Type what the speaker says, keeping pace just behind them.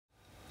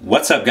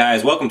What's up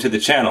guys, welcome to the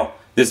channel.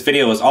 This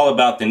video is all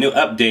about the new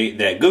update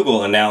that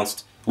Google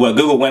announced. What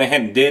Google went ahead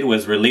and did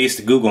was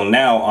released Google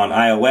Now on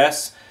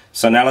iOS.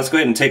 So now let's go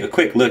ahead and take a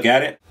quick look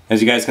at it.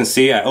 As you guys can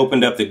see, I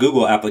opened up the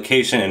Google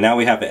application and now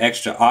we have the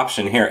extra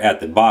option here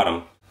at the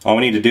bottom. All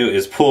we need to do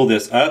is pull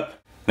this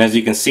up. And as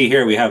you can see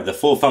here, we have the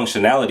full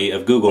functionality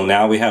of Google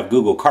Now. We have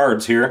Google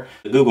Cards here.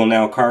 The Google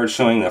Now card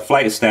showing the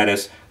flight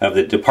status of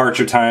the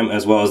departure time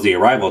as well as the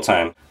arrival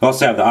time. We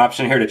also have the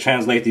option here to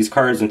translate these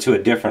cards into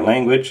a different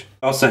language.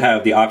 We also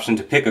have the option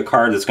to pick a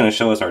card that's going to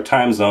show us our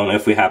time zone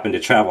if we happen to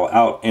travel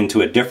out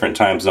into a different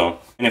time zone.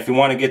 And if we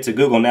want to get to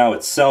Google Now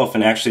itself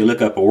and actually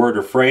look up a word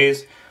or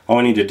phrase, all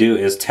we need to do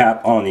is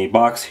tap on the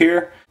box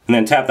here and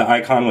then tap the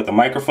icon with the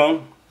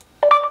microphone.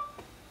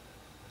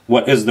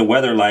 What is the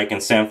weather like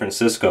in San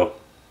Francisco?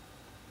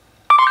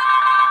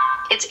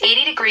 It's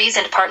 80 degrees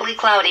and partly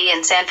cloudy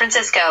in San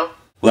Francisco.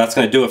 Well, that's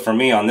going to do it for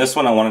me on this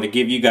one. I wanted to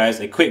give you guys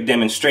a quick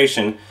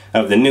demonstration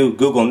of the new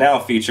Google Now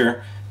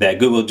feature that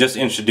Google just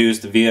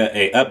introduced via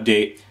an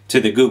update to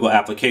the Google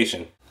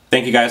application.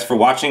 Thank you guys for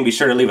watching. Be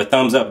sure to leave a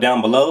thumbs up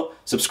down below.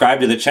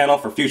 Subscribe to the channel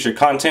for future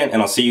content, and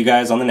I'll see you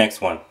guys on the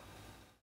next one.